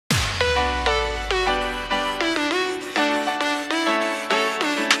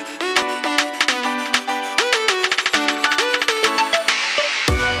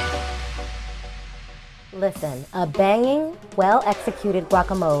A banging, well-executed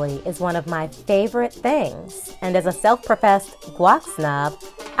guacamole is one of my favorite things, and as a self-professed guac snob,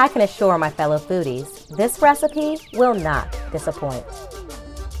 I can assure my fellow foodies, this recipe will not disappoint.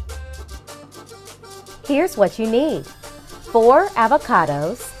 Here's what you need. 4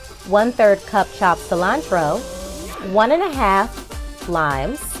 avocados, 1/3 cup chopped cilantro, 1½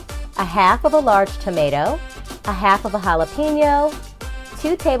 limes, 1/2 of a large tomato, 1/2 of a jalapeno,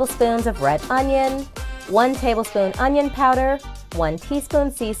 2 tablespoons of red onion, 1 tablespoon onion powder, 1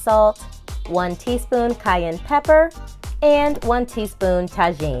 teaspoon sea salt, 1 teaspoon cayenne pepper, and 1 teaspoon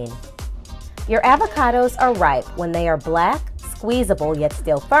TAJIN. Your avocados are ripe when they are black, squeezable yet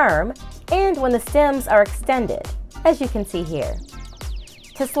still firm, and when the stems are extended, as you can see here.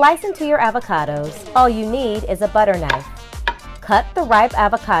 To slice into your avocados, all you need is a butter knife. Cut the ripe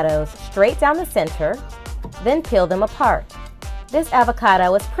avocados straight down the center, then peel them apart. This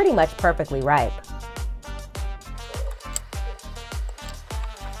avocado is pretty much perfectly ripe.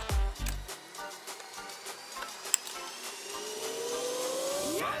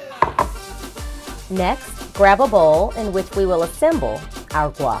 Next, grab a bowl in which we will assemble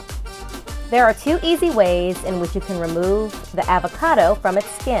our guac. There are 2 easy ways in which you can remove the avocado from its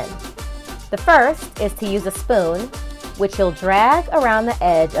skin. The first is to use a spoon, which you'll drag around the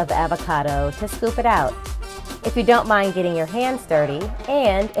edge of the avocado to scoop it out. If you don't mind getting your hands dirty,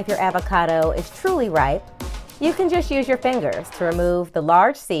 and if your avocado is truly ripe, you can just use your fingers to remove the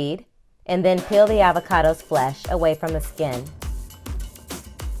large seed and then peel the avocado's flesh away from the skin.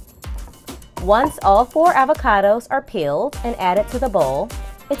 Once all 4 avocados are peeled and added to the bowl,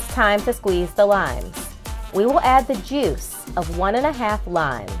 it's time to squeeze the limes. We will add the juice of 1½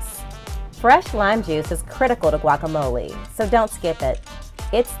 limes. Fresh lime juice is critical to guacamole, so don't skip it.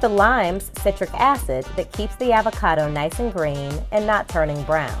 It's the lime's citric acid that keeps the avocado nice and green and not turning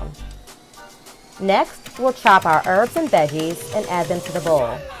brown. Next, we'll chop our herbs and veggies and add them to the bowl.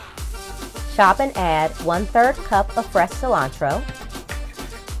 Chop and add 1/3 cup of fresh cilantro.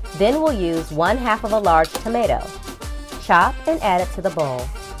 Then we'll use 1/2 of a large tomato. Chop and add it to the bowl.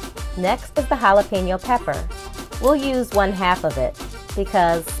 Next is the jalapeno pepper. We'll use 1/2 of it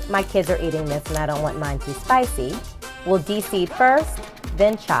because my kids are eating this and I don't want mine too spicy. We'll de-seed first,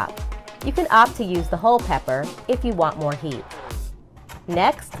 then chop. You can opt to use the whole pepper if you want more heat.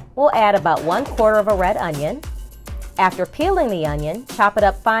 Next, we'll add about 1/4 of a red onion. After peeling the onion, chop it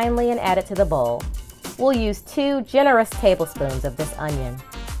up finely and add it to the bowl. We'll use 2 generous tablespoons of this onion.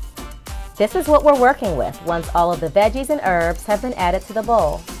 This is what we're working with once all of the veggies and herbs have been added to the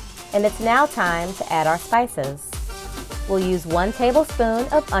bowl. And it's now time to add our spices. We'll use 1 tablespoon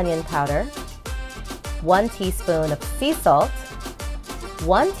of onion powder, 1 teaspoon of sea salt,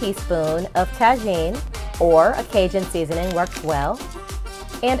 1 teaspoon of TAJIN, or a Cajun seasoning works well,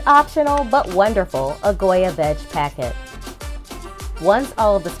 and optional but wonderful, a Goya veg packet. Once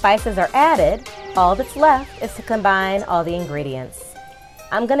all of the spices are added, all that's left is to combine all the ingredients.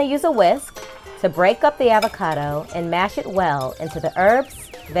 I'm going to use a whisk to break up the avocado and mash it well into the herbs,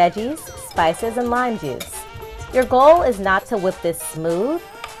 veggies, spices, and lime juice. Your goal is not to whip this smooth.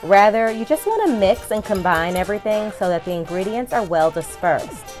 Rather, you just want to mix and combine everything so that the ingredients are well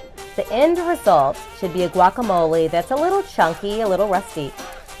dispersed. The end result should be a guacamole that's a little chunky, a little rusty.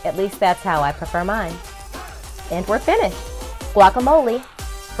 At least that's how I prefer mine. And we're finished. Guacamole,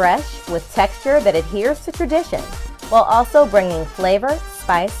 fresh with texture that adheres to tradition, while also bringing flavor,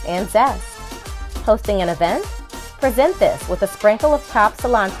 spice, and zest. Hosting an event? Present this with a sprinkle of chopped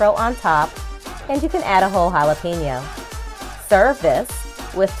cilantro on top, and you can add a whole jalapeno. Serve this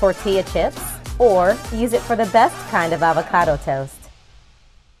with tortilla chips, or use it for the best kind of avocado toast.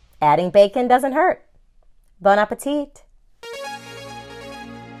 Adding bacon doesn't hurt. Bon appetit!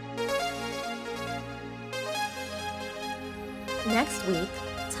 Next week,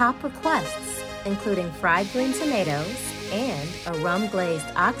 top requests, including fried green tomatoes and a rum-glazed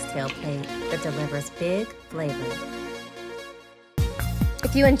oxtail plate that delivers big flavor.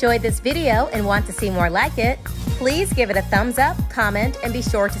 If you enjoyed this video and want to see more like it, please give it a thumbs up, comment, and be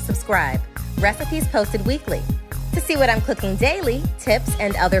sure to subscribe. Recipes posted weekly. To see what I'm cooking daily, tips,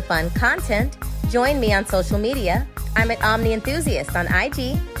 and other fun content, join me on social media. I'm at Omni Enthusiast on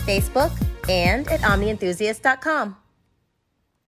IG, Facebook, and at omnienthusiast.com.